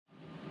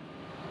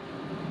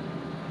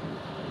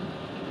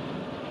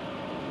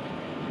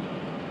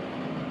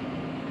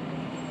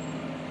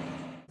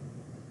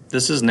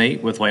This is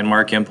Nate with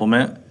Landmark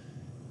Implement,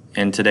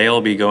 and today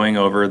I'll be going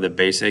over the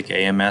basic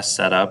AMS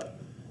setup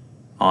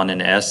on an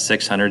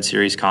S600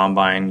 series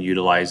combine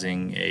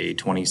utilizing a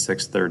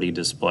 2630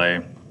 display.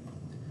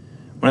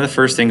 One of the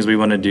first things we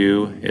want to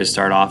do is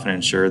start off and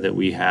ensure that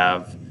we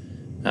have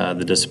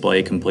the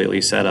display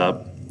completely set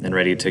up and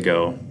ready to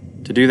go.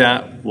 To do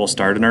that, we'll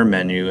start in our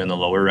menu in the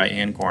lower right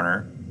hand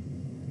corner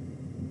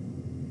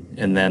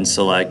and then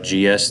select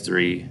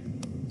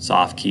GS3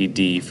 soft key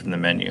D from the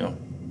menu.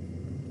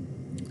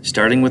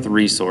 Starting with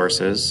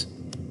resources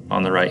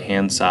on the right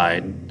hand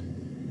side,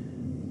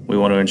 we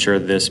want to ensure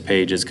this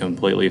page is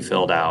completely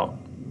filled out.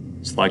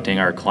 Selecting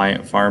our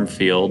client farm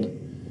field.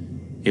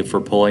 If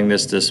we're pulling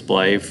this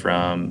display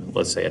from,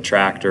 let's say, a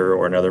tractor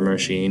or another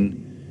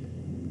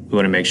machine, we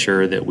want to make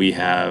sure that we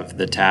have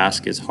the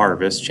task is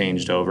harvest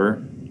changed over,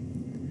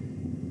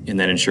 and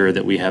then ensure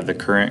that we have the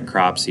current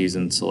crop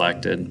season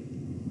selected.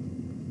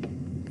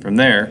 From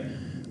there,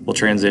 we'll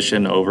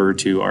transition over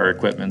to our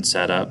equipment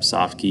setup,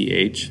 soft key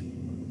H.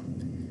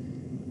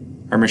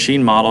 Our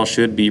machine model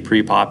should be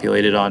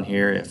pre-populated on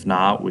here. If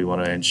not, we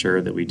want to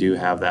ensure that we do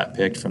have that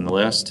picked from the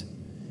list.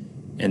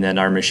 And then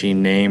our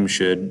machine name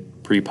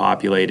should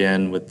pre-populate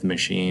in with the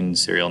machine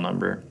serial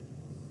number.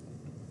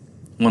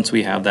 Once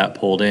we have that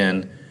pulled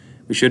in,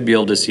 we should be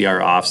able to see our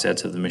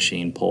offsets of the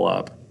machine pull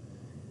up.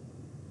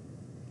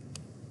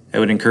 I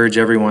would encourage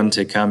everyone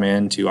to come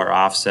into our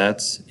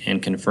offsets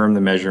and confirm the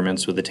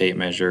measurements with the tape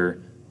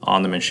measure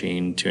on the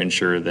machine to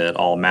ensure that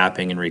all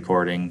mapping and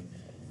recording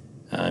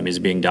is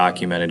being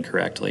documented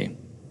correctly.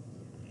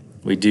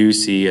 We do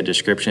see a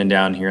description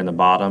down here in the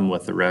bottom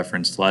with the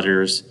referenced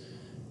letters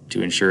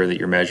to ensure that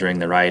you're measuring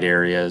the right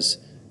areas,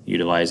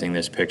 utilizing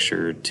this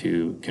picture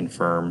to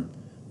confirm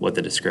what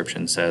the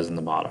description says in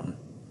the bottom.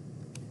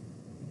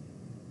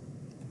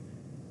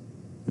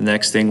 The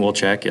next thing we'll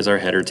check is our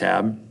header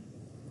tab.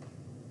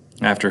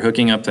 After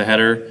hooking up the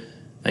header,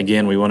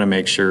 again, we want to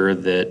make sure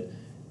that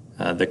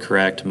the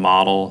correct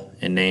model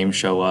and name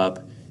show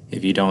up.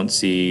 If you don't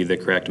see the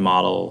correct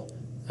model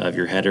of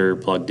your header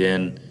plugged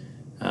in,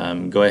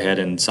 go ahead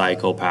and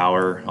cycle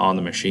power on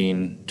the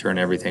machine, turn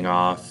everything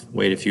off,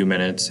 wait a few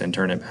minutes and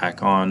turn it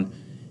back on,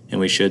 and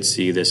we should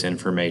see this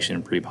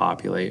information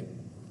pre-populate.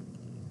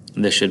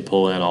 This should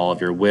pull in all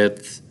of your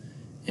width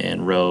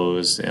and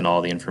rows and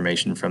all the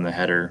information from the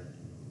header.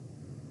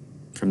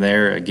 From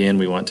there, again,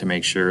 we want to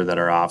make sure that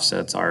our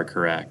offsets are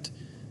correct.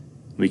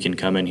 We can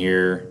come in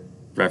here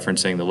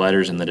referencing the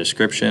letters in the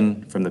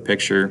description from the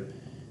picture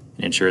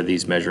and ensure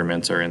these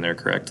measurements are in there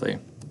correctly.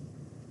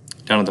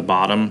 Down at the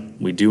bottom,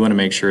 we do want to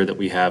make sure that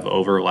we have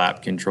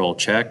overlap control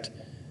checked,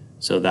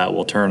 so that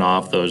will turn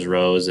off those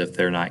rows if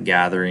they're not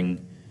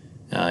gathering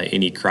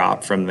any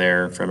crop from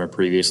there from a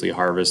previously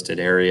harvested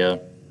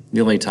area.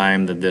 The only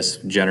time that this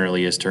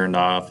generally is turned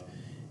off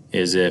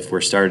is if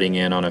we're starting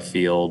in on a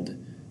field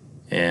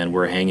and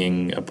we're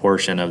hanging a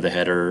portion of the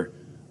header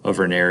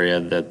over an area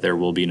that there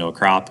will be no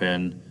crop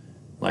in,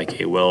 like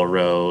a well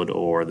road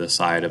or the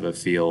side of a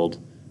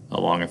field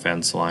along a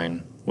fence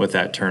line. With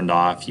that turned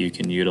off, you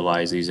can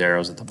utilize these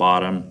arrows at the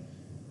bottom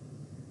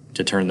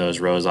to turn those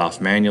rows off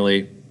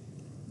manually.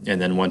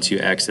 And then once you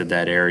exit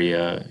that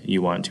area,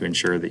 you want to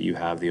ensure that you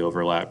have the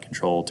overlap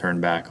control turned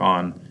back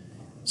on,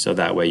 so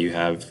that way you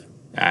have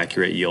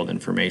accurate yield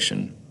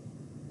information.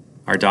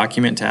 Our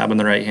document tab on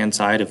the right hand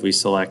side, if we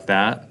select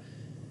that,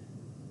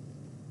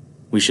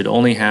 we should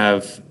only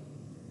have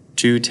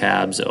two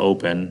tabs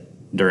open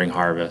during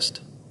harvest.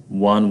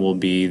 One will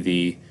be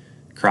the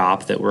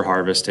crop that we're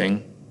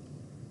harvesting,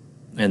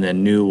 and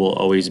then new will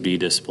always be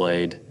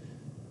displayed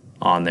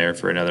on there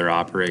for another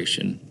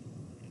operation.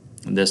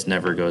 And this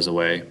never goes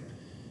away.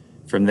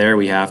 From there,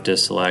 we have to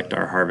select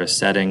our harvest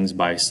settings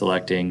by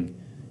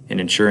selecting and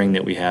ensuring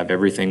that we have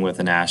everything with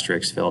an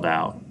asterisk filled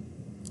out.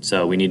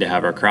 So we need to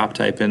have our crop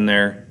type in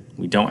there.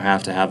 We don't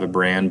have to have a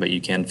brand, but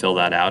you can fill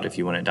that out if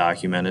you want it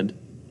documented.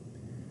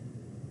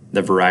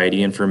 The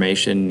variety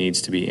information needs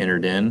to be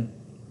entered in.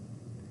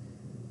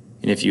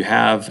 And if you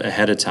have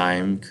ahead of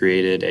time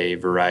created a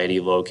variety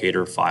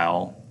locator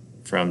file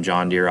from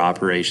John Deere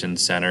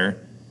Operations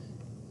Center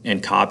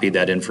and copied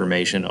that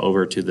information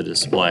over to the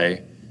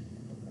display,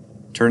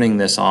 turning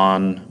this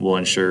on will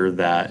ensure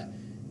that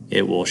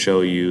it will show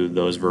you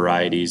those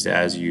varieties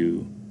as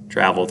you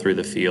travel through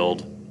the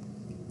field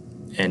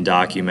and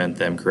document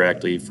them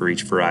correctly for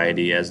each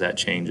variety as that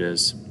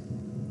changes.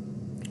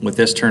 With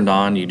this turned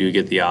on, you do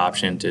get the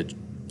option to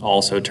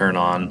also turn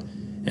on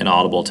an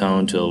audible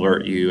tone to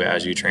alert you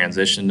as you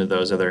transition to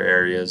those other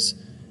areas,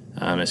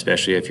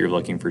 especially if you're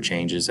looking for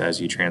changes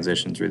as you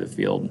transition through the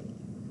field.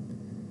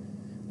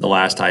 The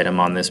last item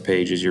on this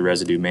page is your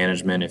residue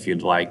management. If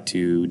you'd like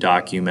to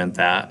document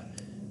that,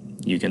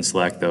 you can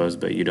select those,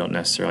 but you don't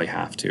necessarily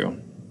have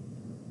to.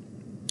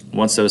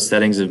 Once those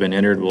settings have been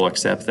entered, we'll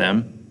accept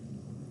them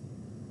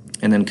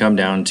and then come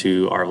down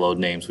to our load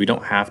names. We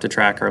don't have to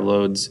track our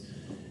loads,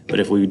 but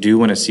if we do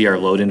want to see our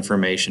load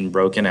information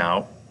broken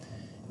out,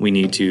 we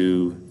need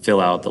to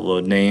fill out the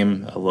load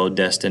name, a load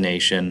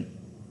destination,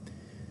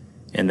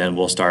 and then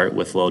we'll start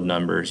with load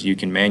numbers. You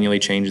can manually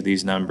change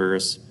these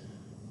numbers,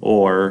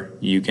 or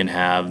you can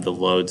have the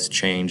loads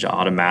change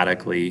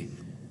automatically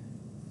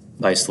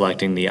by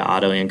selecting the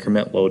auto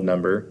increment load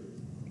number.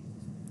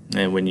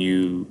 And when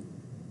you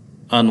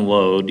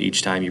unload,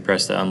 each time you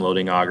press the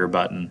unloading auger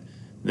button,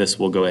 this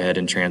will go ahead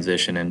and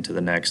transition into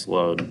the next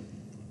load.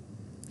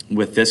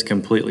 With this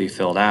completely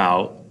filled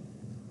out,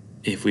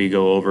 if we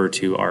go over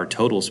to our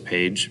totals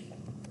page,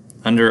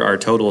 under our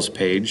totals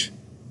page,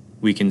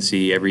 we can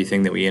see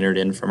everything that we entered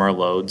in from our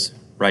loads.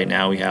 Right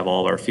now we have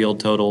all of our field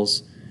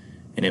totals,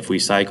 and if we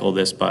cycle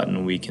this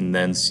button, we can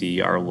then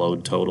see our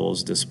load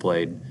totals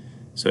displayed.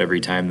 So every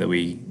time that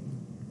we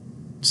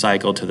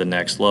cycle to the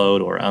next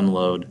load or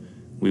unload,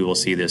 we will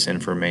see this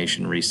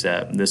information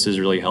reset. This is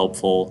really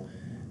helpful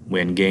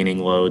when gaining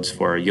loads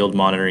for yield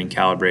monitoring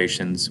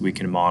calibrations. We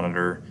can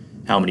monitor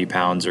how many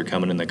pounds are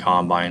coming in the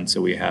combine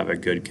so we have a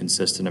good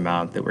consistent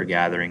amount that we're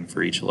gathering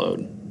for each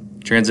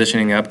load.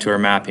 Transitioning up to our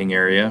mapping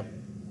area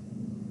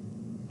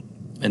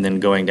and then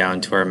going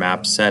down to our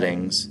map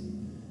settings.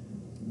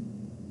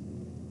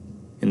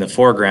 In the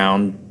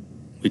foreground,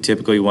 we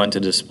typically want to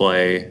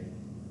display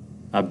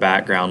a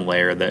background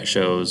layer that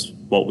shows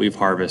what we've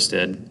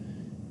harvested,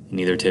 and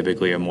either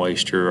typically a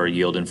moisture or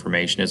yield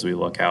information as we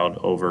look out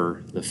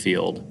over the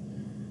field.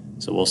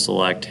 So we'll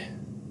select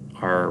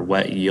our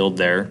wet yield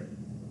there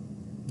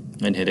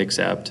and hit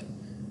accept.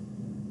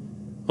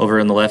 Over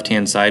on the left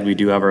hand side, we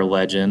do have our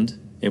legend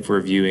if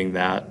we're viewing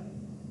that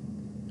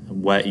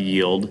wet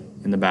yield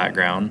in the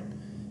background.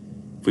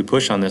 If we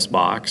push on this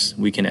box,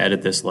 we can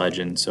edit this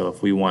legend. So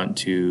if we want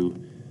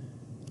to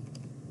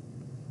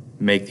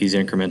make these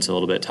increments a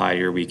little bit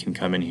tighter, we can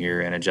come in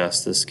here and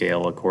adjust the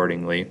scale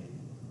accordingly.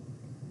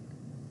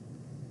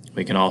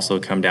 We can also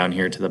come down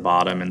here to the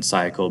bottom and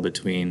cycle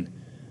between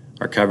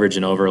our coverage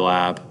and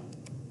overlap,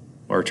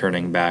 or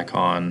turning back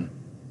on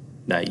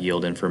that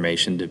yield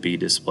information to be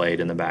displayed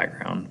in the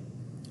background.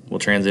 We'll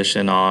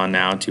transition on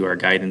now to our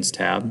guidance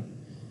tab.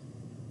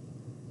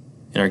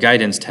 In our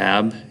guidance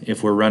tab,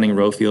 if we're running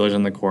row feelers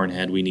on the corn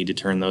head, we need to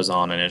turn those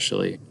on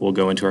initially. We'll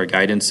go into our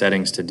guidance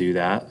settings to do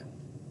that,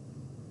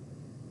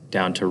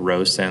 down to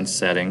row sense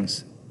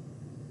settings.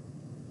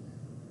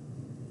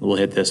 We'll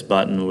hit this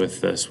button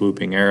with the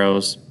swooping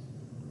arrows.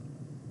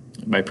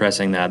 By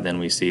pressing that, then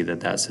we see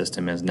that that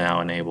system is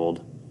now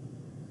enabled.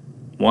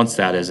 Once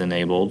that is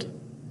enabled,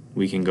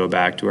 we can go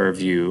back to our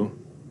view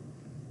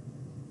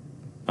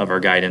of our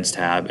guidance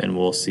tab and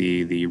we'll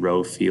see the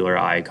row feeler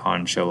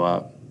icon show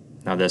up.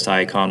 Now this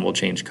icon will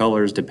change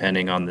colors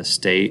depending on the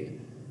state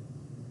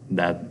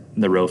that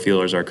the row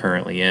feelers are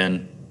currently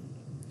in,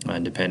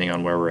 depending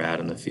on where we're at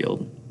in the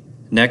field.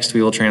 Next,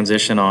 we will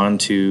transition on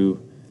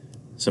to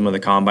some of the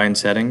combine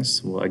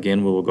settings.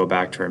 Again, we will go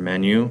back to our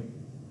menu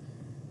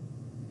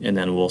and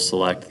then we'll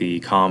select the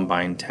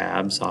combine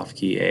tab, soft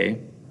key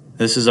A.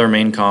 This is our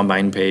main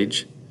combine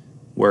page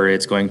where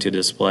it's going to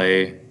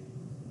display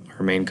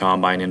our main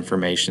combine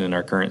information and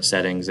our current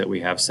settings that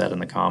we have set in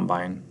the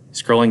combine.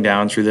 Scrolling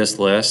down through this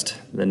list,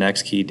 the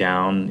next key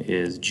down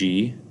is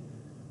G.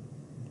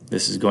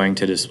 This is going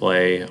to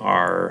display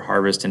our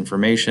harvest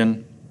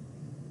information.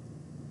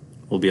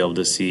 We'll be able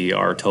to see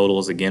our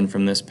totals again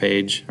from this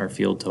page, our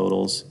field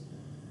totals,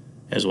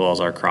 as well as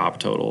our crop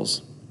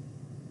totals.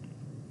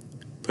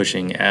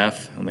 Pushing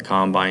F on the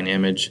combine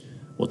image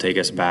will take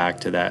us back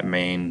to that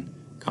main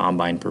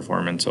combine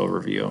performance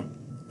overview.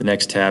 The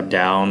next tab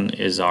down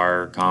is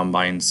our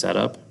combine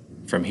setup.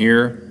 From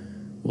here,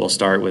 we'll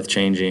start with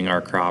changing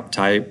our crop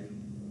type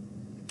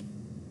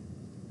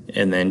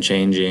and then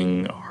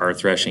changing our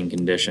threshing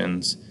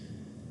conditions.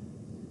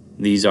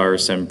 These are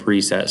some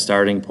preset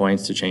starting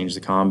points to change the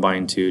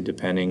combine to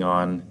depending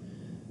on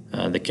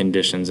the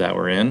conditions that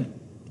we're in.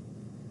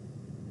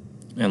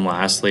 And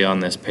lastly, on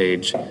this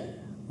page,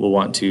 we'll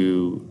want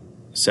to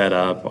set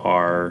up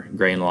our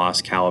grain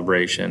loss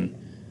calibration.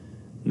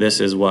 This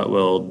is what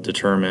will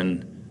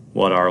determine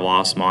what our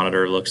loss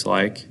monitor looks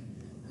like.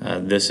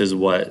 This is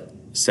what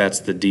sets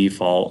the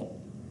default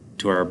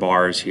to our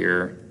bars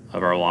here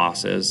of our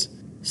losses.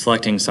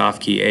 Selecting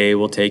soft key A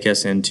will take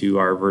us into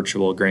our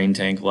virtual grain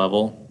tank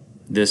level.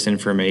 This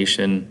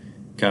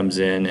information comes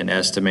in and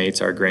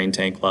estimates our grain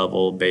tank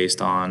level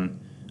based on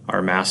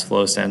our mass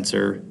flow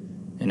sensor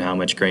and how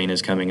much grain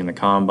is coming in the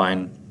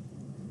combine.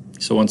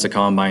 So once the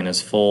combine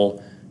is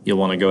full, you'll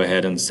want to go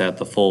ahead and set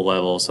the full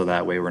level so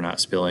that way we're not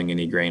spilling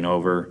any grain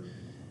over.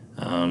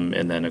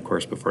 And then of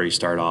course before you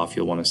start off,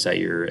 you'll want to set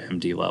your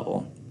empty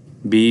level.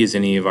 B is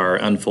any of our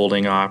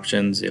unfolding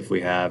options if we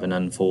have an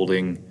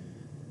unfolding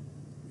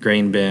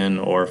grain bin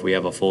or if we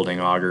have a folding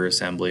auger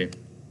assembly.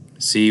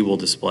 C will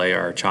display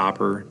our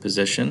chopper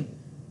position.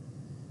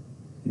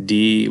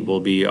 D will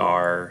be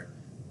our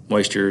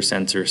moisture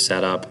sensor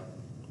setup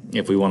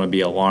if we want to be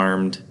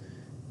alarmed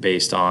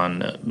based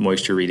on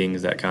moisture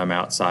readings that come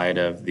outside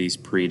of these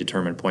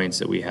predetermined points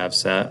that we have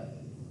set.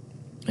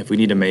 If we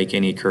need to make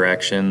any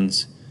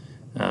corrections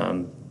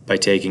by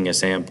taking a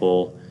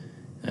sample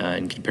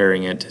and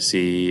comparing it to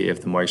see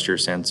if the moisture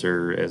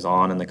sensor is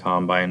on in the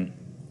combine,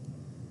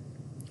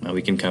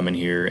 we can come in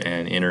here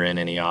and enter in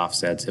any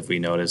offsets if we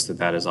notice that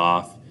that is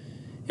off.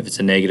 If it's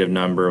a negative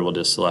number, we'll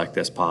just select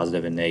this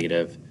positive and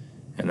negative,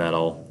 and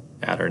that'll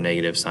add our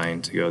negative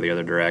sign to go the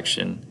other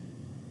direction.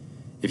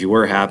 If you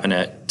were happen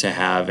to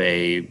have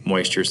a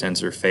moisture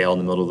sensor fail in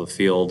the middle of the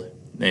field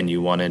and you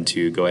wanted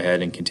to go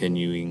ahead and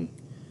continuing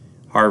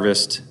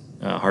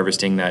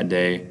harvesting that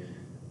day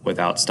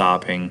without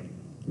stopping,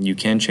 you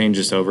can change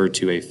this over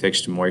to a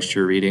fixed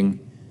moisture reading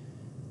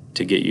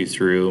to get you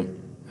through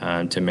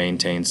to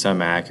maintain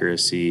some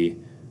accuracy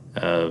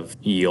of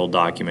yield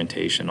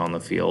documentation on the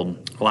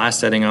field.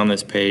 Last setting on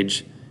this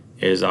page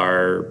is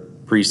our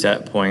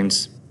preset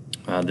points.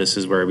 This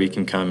is where we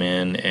can come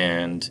in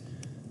and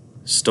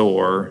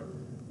store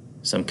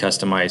some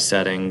customized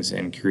settings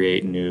and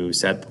create new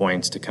set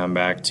points to come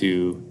back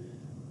to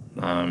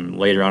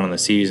later on in the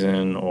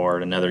season or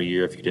another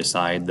year if you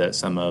decide that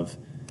some of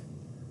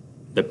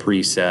the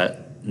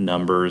preset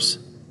numbers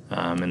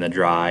in the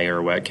dry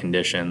or wet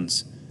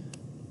conditions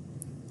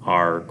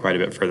are quite a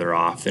bit further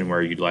off than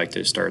where you'd like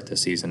to start the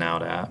season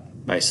out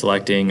at. By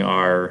selecting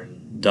our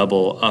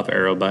double up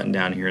arrow button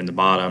down here in the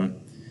bottom,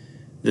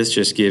 this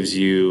just gives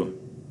you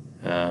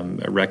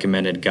a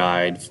recommended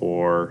guide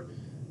for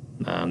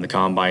the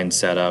combine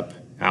setup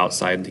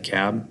outside the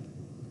cab.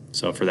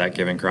 So for that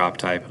given crop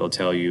type, it'll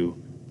tell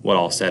you what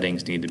all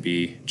settings need to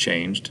be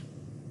changed.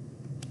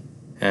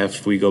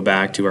 If we go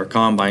back to our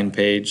combine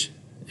page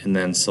and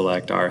then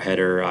select our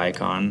header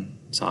icon,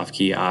 soft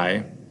key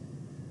I,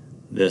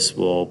 this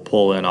will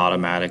pull in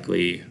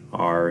automatically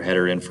our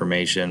header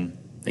information.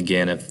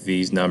 Again, if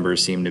these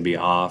numbers seem to be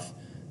off,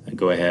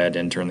 go ahead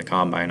and turn the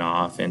combine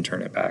off and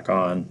turn it back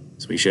on.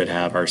 So we should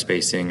have our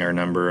spacing, our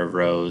number of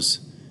rows,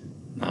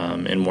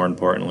 and more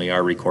importantly,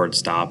 our record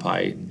stop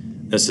height.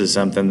 This is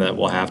something that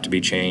will have to be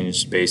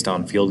changed based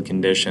on field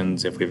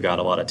conditions. If we've got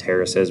a lot of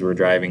terraces we're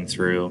driving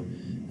through,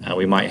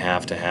 we might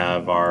have to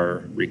have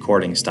our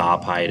recording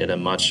stop height at a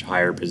much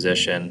higher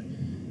position,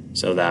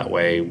 so that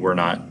way we're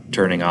not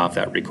turning off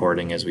that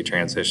recording as we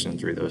transition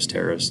through those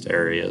terraced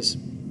areas.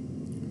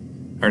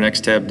 Our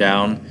next tab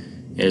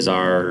down is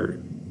our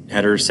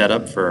header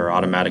setup for our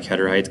automatic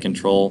header height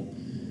control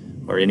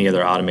or any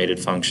other automated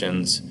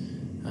functions.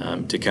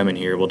 To come in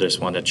here, we'll just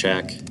want to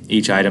check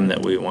each item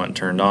that we want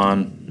turned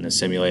on. In the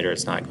simulator,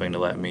 it's not going to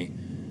let me,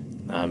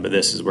 but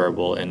this is where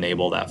we'll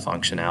enable that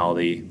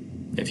functionality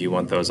if you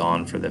want those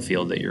on for the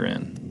field that you're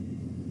in.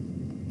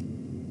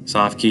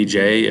 Soft key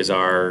J is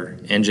our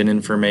engine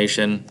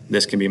information.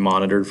 This can be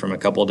monitored from a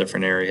couple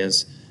different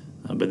areas,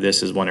 but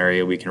this is one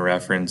area we can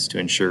reference to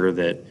ensure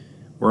that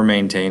we're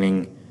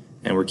maintaining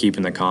and we're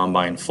keeping the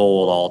combine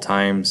full at all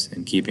times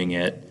and keeping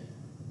it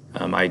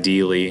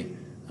ideally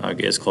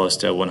as close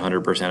to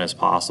 100% as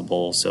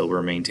possible, so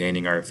we're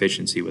maintaining our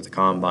efficiency with the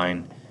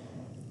combine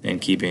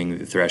and keeping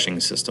the threshing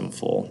system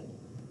full.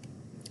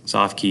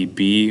 Soft key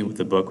B with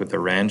the book with the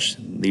wrench.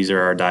 These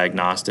are our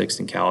diagnostics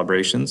and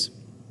calibrations.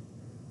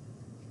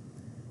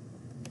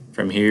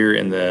 From here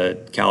in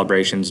the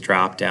calibrations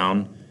drop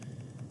down,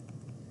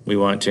 we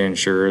want to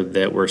ensure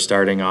that we're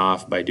starting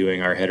off by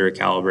doing our header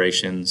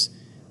calibrations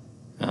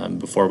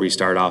before we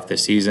start off the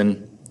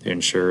season to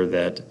ensure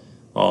that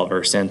all of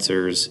our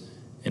sensors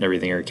and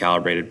everything are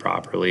calibrated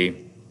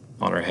properly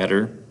on our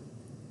header.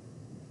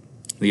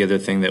 The other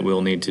thing that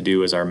we'll need to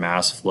do is our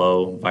mass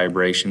flow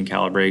vibration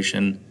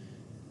calibration.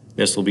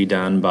 This will be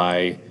done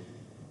by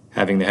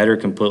having the header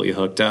completely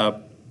hooked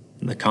up,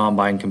 the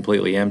combine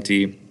completely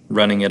empty,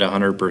 running at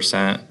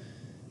 100%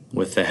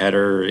 with the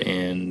header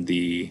in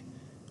the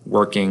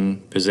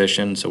working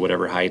position, so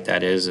whatever height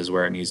that is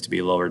where it needs to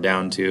be lowered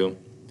down to.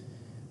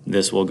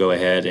 This will go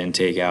ahead and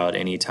take out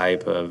any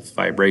type of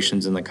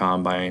vibrations in the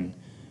combine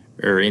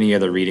or any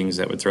other readings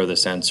that would throw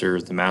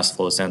the mass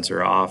flow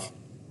sensor off.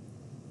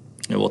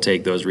 It will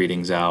take those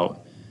readings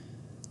out.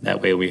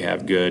 That way we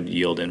have good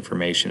yield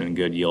information and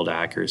good yield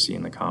accuracy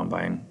in the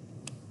combine.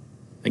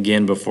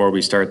 Again, before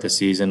we start the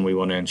season, we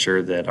want to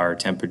ensure that our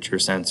temperature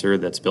sensor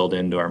that's built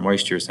into our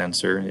moisture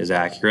sensor is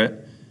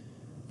accurate.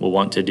 We'll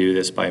want to do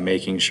this by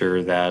making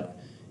sure that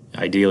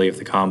ideally if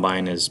the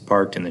combine is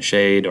parked in the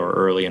shade or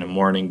early in the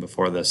morning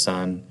before the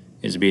sun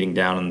is beating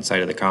down on the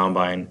side of the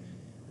combine,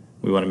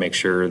 we want to make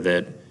sure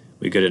that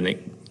we get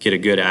a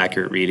good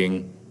accurate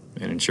reading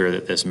and ensure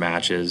that this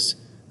matches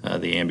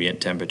the ambient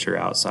temperature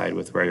outside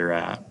with where you're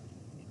at.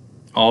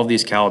 All of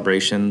these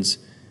calibrations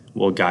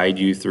will guide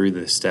you through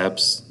the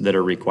steps that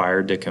are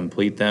required to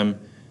complete them,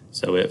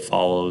 so it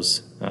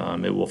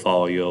will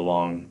follow you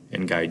along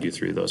and guide you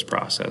through those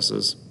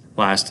processes.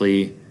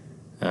 Lastly,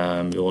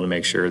 you'll want to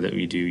make sure that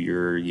we do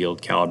your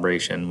yield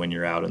calibration when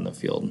you're out in the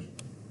field.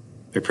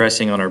 By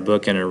pressing on our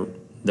book and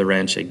the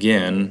wrench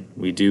again,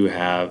 we do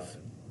have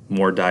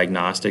more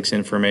diagnostics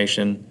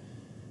information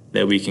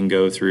that we can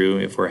go through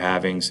if we're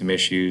having some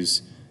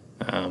issues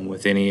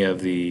with any of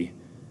the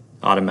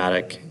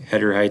automatic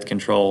header height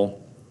control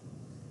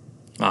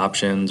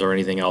options or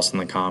anything else in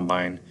the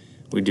combine.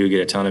 We do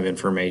get a ton of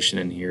information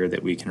in here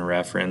that we can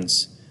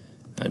reference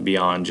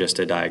beyond just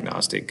a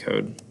diagnostic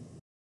code.